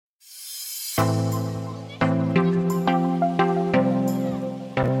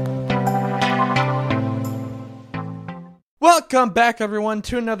Welcome back, everyone,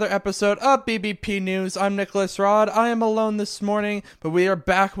 to another episode of BBP News. I'm Nicholas Rod. I am alone this morning, but we are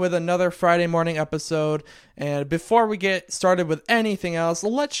back with another Friday morning episode. And before we get started with anything else,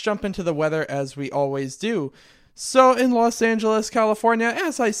 let's jump into the weather as we always do. So in Los Angeles, California,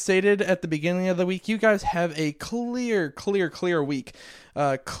 as I stated at the beginning of the week, you guys have a clear week.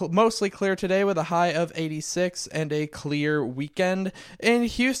 Mostly clear today with a high of 86 and a clear weekend. In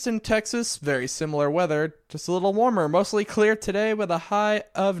Houston, Texas, very similar weather, just a little warmer. Mostly clear today with a high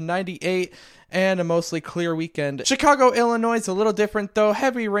of 98 and a mostly clear weekend. Chicago, Illinois is a little different though.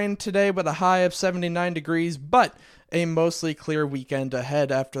 Heavy rain today with a high of 79 degrees, but a mostly clear weekend ahead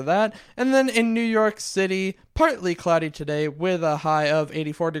after that. And then in New York City, partly cloudy today with a high of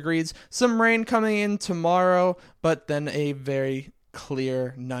 84 degrees. Some rain coming in tomorrow, but then a very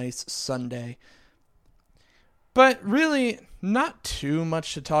clear, nice Sunday. But really, not too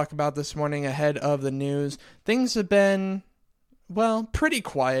much to talk about this morning ahead of the news. Things have been, well, pretty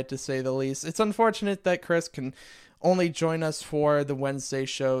quiet to say the least. It's unfortunate that Chris can only join us for the Wednesday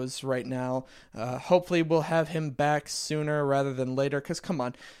shows right now. Hopefully we'll have him back sooner rather than later, because come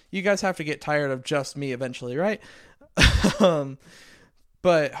on, you guys have to get tired of just me eventually, right?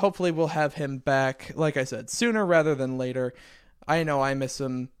 But hopefully we'll have him back, like I said, sooner rather than later. I know I miss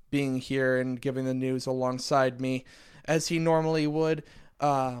him being here and giving the news alongside me as he normally would.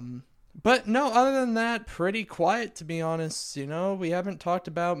 But no, other than that, pretty quiet, to be honest. You know, we haven't talked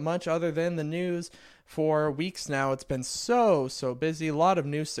about much other than the news for weeks now. It's been so busy. A lot of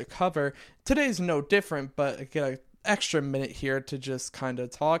news to cover. Today's no different, but I get an extra minute here to just kind of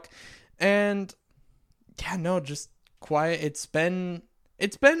talk. And yeah, no, just quiet. It's been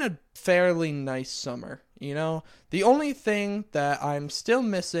a fairly nice summer. You know, the only thing that I'm still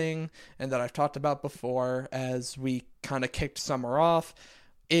missing and that I've talked about before as we kind of kicked summer off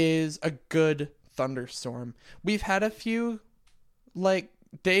is a good thunderstorm. We've had a few,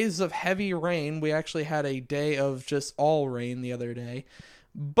 days of heavy rain. We actually had a day of just all rain the other day.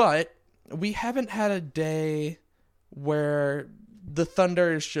 But we haven't had a day where the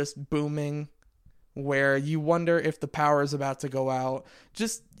thunder is just booming, where you wonder if the power is about to go out.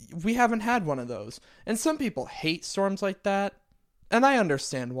 We haven't had one of those. And some people hate storms like that, and I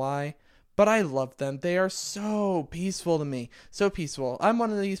understand why, but I love them. They are so peaceful to me. So peaceful. I'm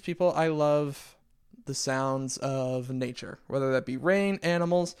one of these people. I love the sounds of nature, whether that be rain,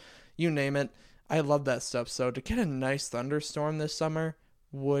 animals, you name it. I love that stuff. So to get a nice thunderstorm this summer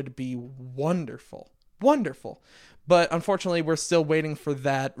would be wonderful. Wonderful. But unfortunately, we're still waiting for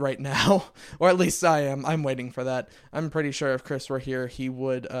that right now. Or at least I am. I'm waiting for that. I'm pretty sure if Chris were here, he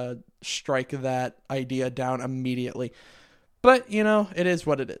would strike that idea down immediately. But, you know, it is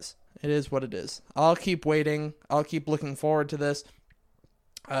what it is. It is what it is. I'll keep waiting. I'll keep looking forward to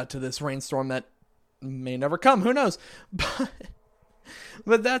this rainstorm that may never come. Who knows?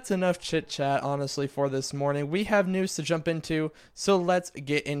 But that's enough chit-chat, honestly, for this morning. We have news to jump into, so let's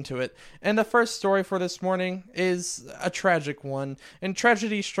get into it. And the first story for this morning is a tragic one. And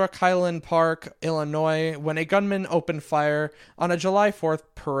tragedy struck Highland Park, Illinois, when a gunman opened fire on a July 4th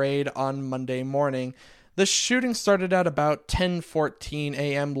parade on Monday morning. The shooting started at about 10:14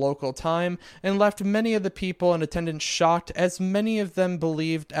 a.m. local time and left many of the people in attendance shocked, as many of them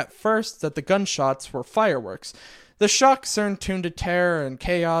believed at first that the gunshots were fireworks. The shock soon turned to terror and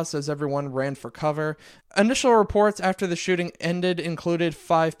chaos as everyone ran for cover. Initial reports after the shooting ended included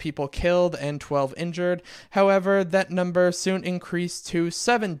 5 people killed and 12 injured. However, that number soon increased to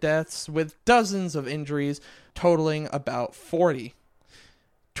 7 deaths with dozens of injuries, totaling about 40.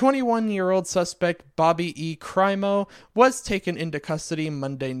 21-year-old suspect Bobby E. Crimo was taken into custody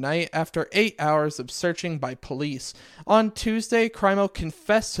Monday night after 8 hours of searching by police. On Tuesday, Crimo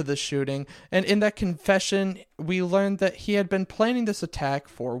confessed to the shooting, and in that confession, we learned that he had been planning this attack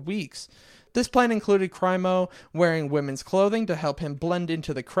for weeks. This plan included Crimo wearing women's clothing to help him blend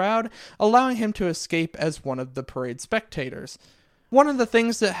into the crowd, allowing him to escape as one of the parade spectators. One of the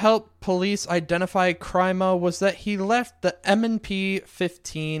things that helped police identify Crimo was that he left the M&P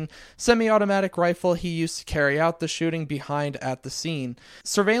 15 semi-automatic rifle he used to carry out the shooting behind at the scene.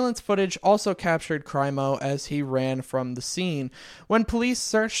 Surveillance footage also captured Crimo as he ran from the scene. When police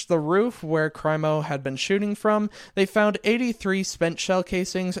searched the roof where Crimo had been shooting from, they found 83 spent shell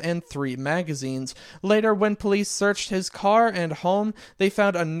casings and 3 magazines. Later, when police searched his car and home, they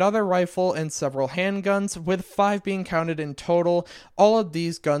found another rifle and several handguns, with 5 being counted in total. All of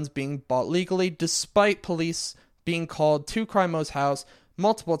these guns being bought legally, despite police being called to Crimo's house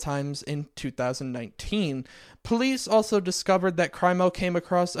multiple times in 2019. Police also discovered that Crimo came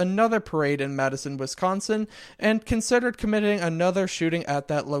across another parade in Madison, Wisconsin, and considered committing another shooting at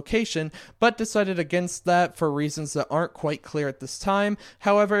that location, but decided against that for reasons that aren't quite clear at this time.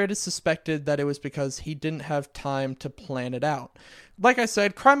 However, it is suspected that it was because he didn't have time to plan it out. Like I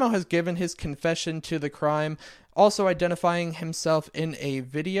said, Crimo has given his confession to the crime, also identifying himself in a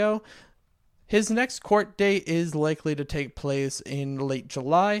video. His next court date is likely to take place in late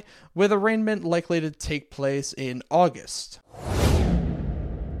July, with arraignment likely to take place in August.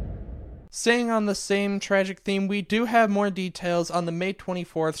 Staying on the same tragic theme, we do have more details on the May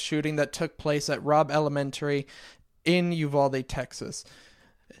 24th shooting that took place at Robb Elementary in Uvalde, Texas.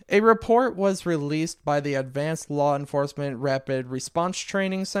 A report was released by the Advanced Law Enforcement Rapid Response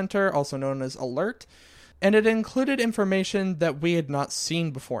Training Center, also known as ALERT, and it included information that we had not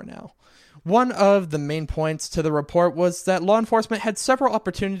seen before now. One of the main points to the report was that law enforcement had several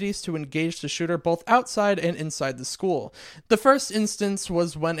opportunities to engage the shooter both outside and inside the school. The first instance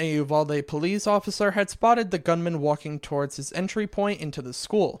was when a Uvalde police officer had spotted the gunman walking towards his entry point into the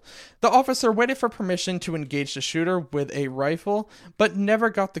school. The officer waited for permission to engage the shooter with a rifle, but never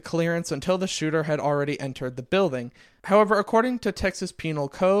got the clearance until the shooter had already entered the building. However, according to Texas Penal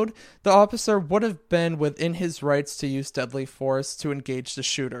Code, the officer would have been within his rights to use deadly force to engage the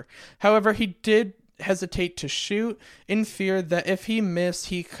shooter. However, he did hesitate to shoot in fear that if he missed,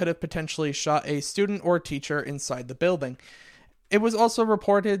 he could have potentially shot a student or teacher inside the building. It was also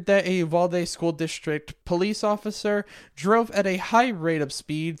reported that a Uvalde School District police officer drove at a high rate of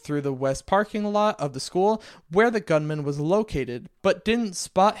speed through the west parking lot of the school where the gunman was located, but didn't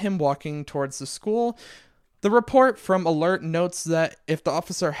spot him walking towards the school. The report from ALERT notes that if the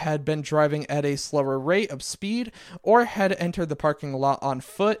officer had been driving at a slower rate of speed or had entered the parking lot on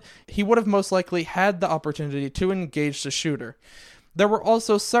foot, he would have most likely had the opportunity to engage the shooter. There were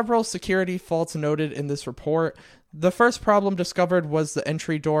also several security faults noted in this report. The first problem discovered was the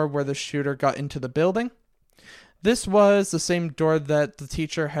entry door where the shooter got into the building. This was the same door that the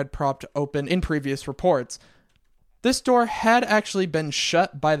teacher had propped open in previous reports. This door had actually been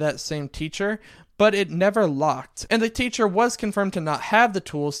shut by that same teacher, but it never locked, and the teacher was confirmed to not have the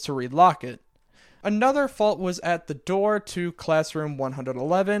tools to relock it. Another fault was at the door to classroom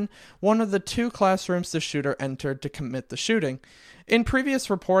 111, one of the two classrooms the shooter entered to commit the shooting. In previous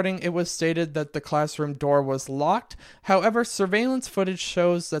reporting, it was stated that the classroom door was locked. However, surveillance footage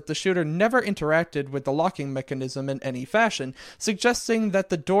shows that the shooter never interacted with the locking mechanism in any fashion, suggesting that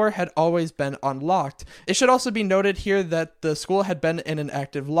the door had always been unlocked. It should also be noted here that the school had been in an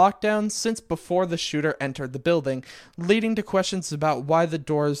active lockdown since before the shooter entered the building, leading to questions about why the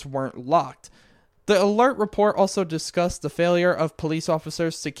doors weren't locked. The ALERT report also discussed the failure of police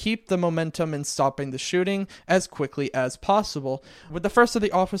officers to keep the momentum in stopping the shooting as quickly as possible, with the first of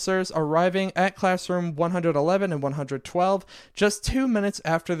the officers arriving at classroom 111 and 112 just 2 minutes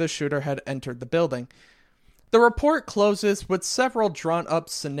after the shooter had entered the building. The report closes with several drawn-up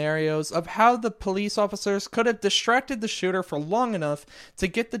scenarios of how the police officers could have distracted the shooter for long enough to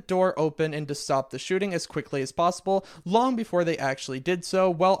get the door open and to stop the shooting as quickly as possible, long before they actually did so,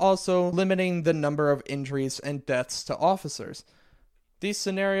 while also limiting the number of injuries and deaths to officers. These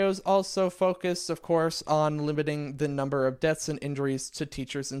scenarios also focus, of course, on limiting the number of deaths and injuries to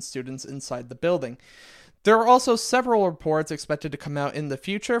teachers and students inside the building. There are also several reports expected to come out in the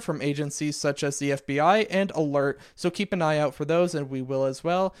future from agencies such as the FBI and ALERT, so keep an eye out for those, and we will as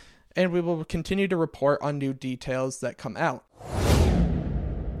well, and we will continue to report on new details that come out.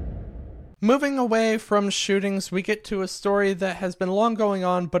 Moving away from shootings, we get to a story that has been long going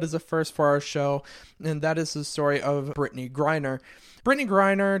on but is a first for our show, and that is the story of Brittney Griner. Brittney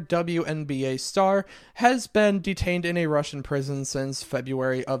Griner, WNBA star, has been detained in a Russian prison since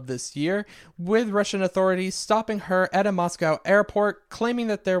February of this year, with Russian authorities stopping her at a Moscow airport, claiming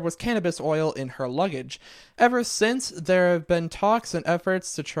that there was cannabis oil in her luggage. Ever since, there have been talks and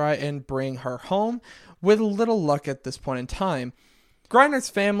efforts to try and bring her home, with little luck at this point in time. Griner's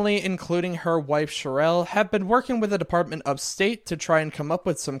family, including her wife Sherelle, have been working with the Department of State to try and come up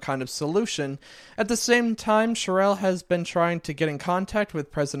with some kind of solution. At the same time, Sherelle has been trying to get in contact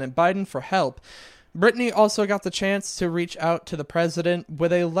with President Biden for help. Brittney also got the chance to reach out to the president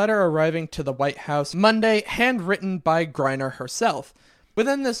with a letter arriving to the White House Monday, handwritten by Griner herself.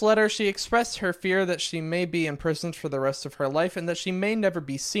 Within this letter, she expressed her fear that she may be imprisoned for the rest of her life and that she may never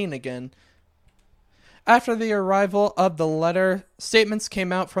be seen again. After the arrival of the letter, statements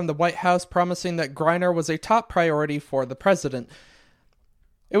came out from the White House promising that Griner was a top priority for the president.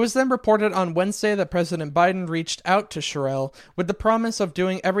 It was then reported on Wednesday that President Biden reached out to Sherrill with the promise of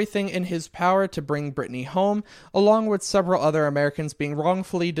doing everything in his power to bring Brittany home, along with several other Americans being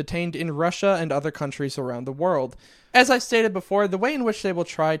wrongfully detained in Russia and other countries around the world. As I stated before, the way in which they will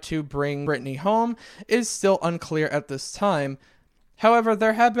try to bring Brittany home is still unclear at this time. However,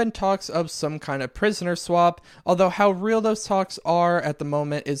 there have been talks of some kind of prisoner swap, although how real those talks are at the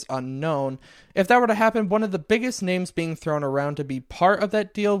moment is unknown. If that were to happen, one of the biggest names being thrown around to be part of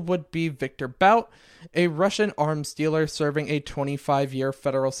that deal would be Viktor Bout, a Russian arms dealer serving a 25-year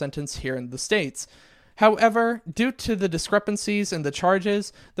federal sentence here in the States. However, due to the discrepancies in the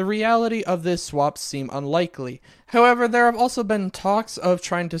charges, the reality of this swap seem unlikely. However, there have also been talks of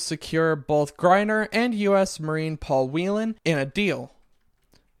trying to secure both Griner and U.S. Marine Paul Whelan in a deal.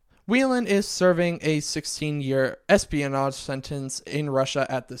 Whelan is serving a 16-year espionage sentence in Russia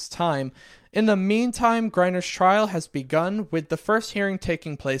at this time. In the meantime, Griner's trial has begun, with the first hearing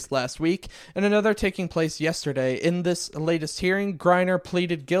taking place last week and another taking place yesterday. In this latest hearing, Griner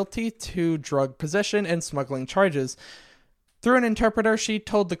pleaded guilty to drug possession and smuggling charges. Through an interpreter, she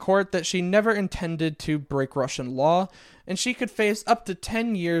told the court that she never intended to break Russian law, and she could face up to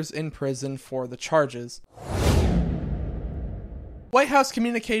 10 years in prison for the charges. White House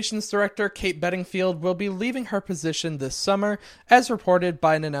Communications Director Kate Bedingfield will be leaving her position this summer, as reported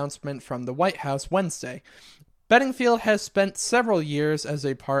by an announcement from the White House Wednesday. Bedingfield has spent several years as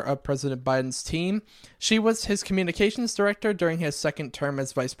a part of President Biden's team. She was his communications director during his second term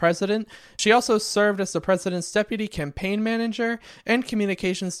as vice president. She also served as the president's deputy campaign manager and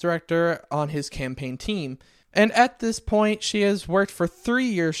communications director on his campaign team. And at this point, she has worked for 3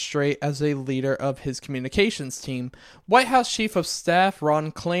 years straight as a leader of his communications team. White House Chief of Staff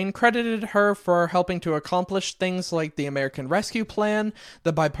Ron Klain credited her for helping to accomplish things like the American Rescue Plan,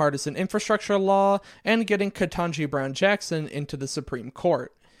 the bipartisan infrastructure law, and getting Ketanji Brown Jackson into the Supreme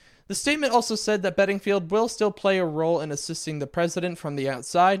Court. The statement also said that Bedingfield will still play a role in assisting the president from the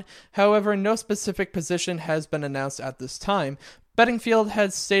outside. However, no specific position has been announced at this time. Bedingfield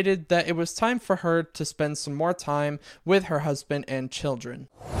had stated that it was time for her to spend some more time with her husband and children.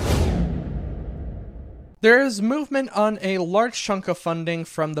 There is movement on a large chunk of funding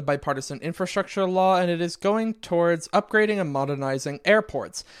from the bipartisan infrastructure law, and it is going towards upgrading and modernizing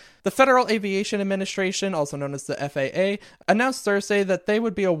airports. The Federal Aviation Administration, also known as the FAA, announced Thursday that they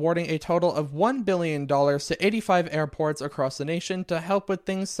would be awarding a total of $1 billion to 85 airports across the nation to help with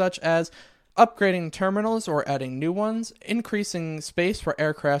things such as upgrading terminals or adding new ones, increasing space for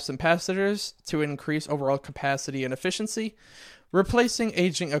aircrafts and passengers to increase overall capacity and efficiency, replacing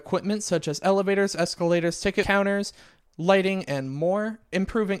aging equipment such as elevators, escalators, ticket counters, lighting, and more,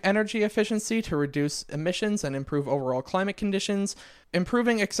 improving energy efficiency to reduce emissions and improve overall climate conditions,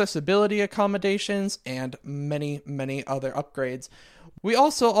 improving accessibility accommodations, and many, many other upgrades. We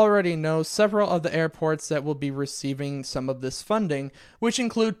also already know several of the airports that will be receiving some of this funding, which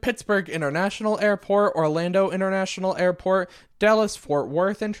include Pittsburgh International Airport, Orlando International Airport, Dallas-Fort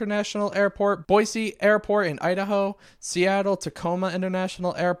Worth International Airport, Boise Airport in Idaho, Seattle-Tacoma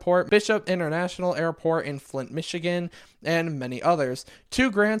International Airport, Bishop International Airport in Flint, Michigan, and many others.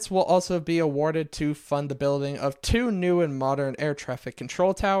 2 grants will also be awarded to fund the building of 2 new and modern air traffic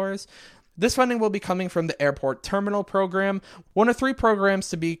control towers. This funding will be coming from the Airport Terminal Program, one of 3 programs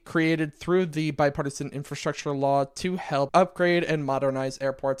to be created through the bipartisan infrastructure law to help upgrade and modernize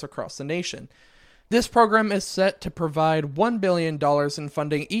airports across the nation. This program is set to provide $1 billion in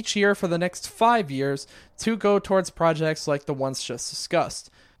funding each year for the next 5 years to go towards projects like the ones just discussed.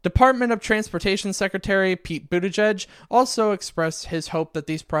 Department of Transportation Secretary Pete Buttigieg also expressed his hope that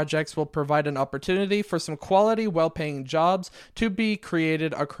these projects will provide an opportunity for some quality, well-paying jobs to be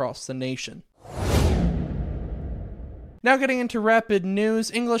created across the nation. Now getting into rapid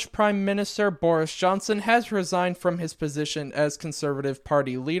news, English Prime Minister Boris Johnson has resigned from his position as Conservative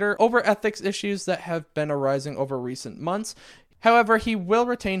Party leader over ethics issues that have been arising over recent months. However, he will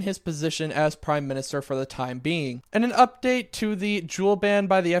retain his position as Prime Minister for the time being. And an update to the Juul ban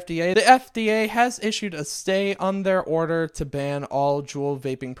by the FDA has issued a stay on their order to ban all Juul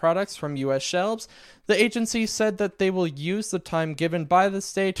vaping products from U.S. shelves. The agency said that they will use the time given by the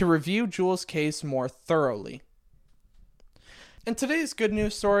stay to review Juul's case more thoroughly. And today's good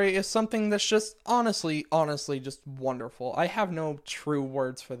news story is something that's just honestly just wonderful. I have no true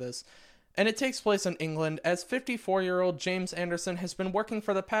words for this. And it takes place in England as 54-year-old James Anderson has been working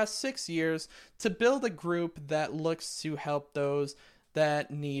for the past 6 years to build a group that looks to help those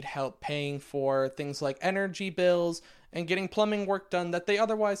that need help paying for things like energy bills and getting plumbing work done that they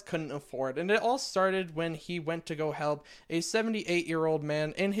otherwise couldn't afford. And it all started when he went to go help a 78-year-old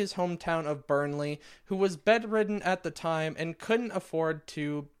man in his hometown of Burnley who was bedridden at the time and couldn't afford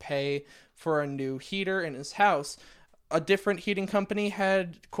to pay for a new heater in his house. A different heating company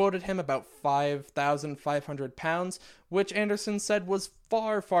had quoted him about £5,500, which Anderson said was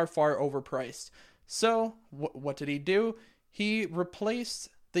far, far, far overpriced. So, what did he do? He replaced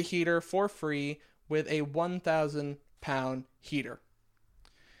the heater for free with a £1,000 heater.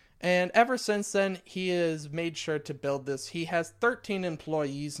 And ever since then, he has made sure to build this. He has 13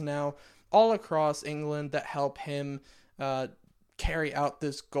 employees now all across England that help him carry out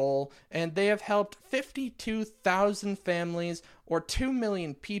this goal, and they have helped 52,000 families or 2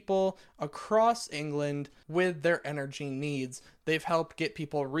 million people across England with their energy needs. They've helped get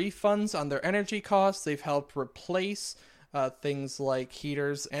people refunds on their energy costs. They've helped replace things like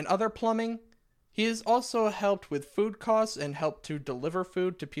heaters and other plumbing. He has also helped with food costs and helped to deliver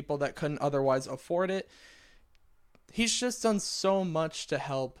food to people that couldn't otherwise afford it. He's just done so much to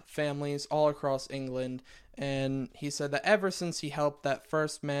help families all across England, and he said that ever since he helped that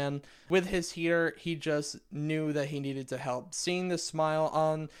first man with his heater, he just knew that he needed to help. Seeing the smile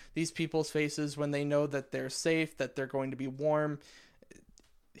on these people's faces when they know that they're safe, that they're going to be warm,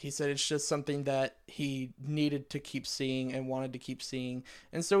 he said it's just something that he needed to keep seeing and wanted to keep seeing,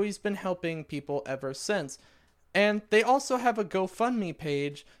 and so he's been helping people ever since. And they also have a GoFundMe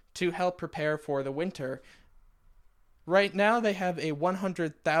page to help prepare for the winter. Right now, they have a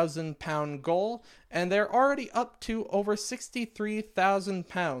 £100,000 goal, and they're already up to over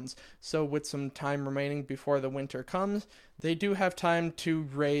 £63,000. So with some time remaining before the winter comes, they do have time to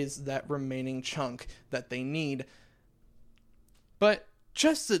raise that remaining chunk that they need. But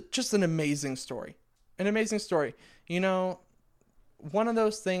just an amazing story. An amazing story. You know, one of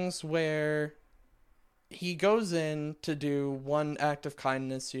those things where he goes in to do one act of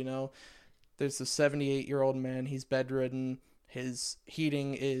kindness, you know. There's a 78-year-old man, he's bedridden, his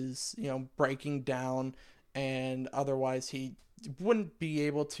heating is, breaking down, and otherwise he wouldn't be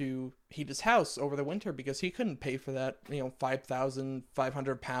able to heat his house over the winter because he couldn't pay for that,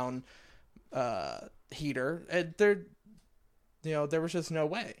 £5,500 heater. And there was just no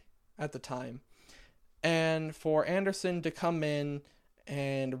way at the time. And for Anderson to come in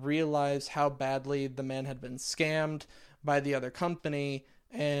and realize how badly the man had been scammed by the other company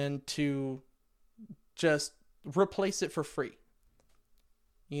and to just replace it for free.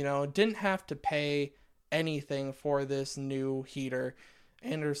 Didn't have to pay anything for this new heater.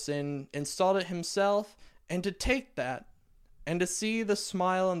 Anderson installed it himself, and to take that and to see the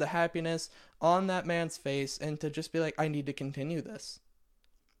smile and the happiness on that man's face and to just be like, I need to continue this.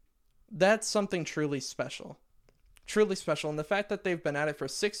 That's something truly special. Truly special. And the fact that they've been at it for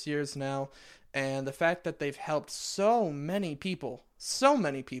 6 years now, and the fact that they've helped so many people,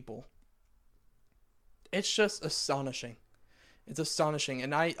 it's just astonishing. It's astonishing.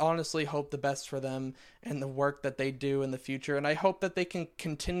 And I honestly hope the best for them and the work that they do in the future. And I hope that they can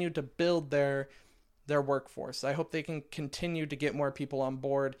continue to build their workforce. I hope they can continue to get more people on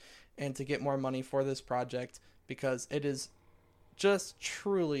board and to get more money for this project, because it is just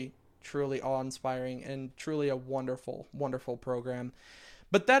truly, truly awe-inspiring and truly a wonderful, wonderful program.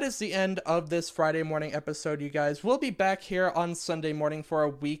 But that is the end of this Friday morning episode, you guys. We'll be back here on Sunday morning for a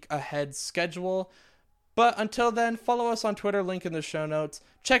week ahead schedule. But until then, follow us on Twitter, link in the show notes.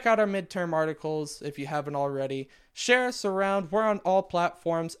 Check out our midterm articles if you haven't already. Share us around. We're on all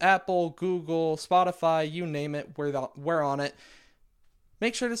platforms, Apple, Google, Spotify, you name it, we're on it.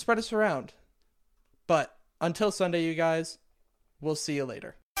 Make sure to spread us around. But until Sunday, you guys, we'll see you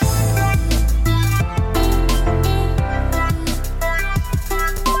later.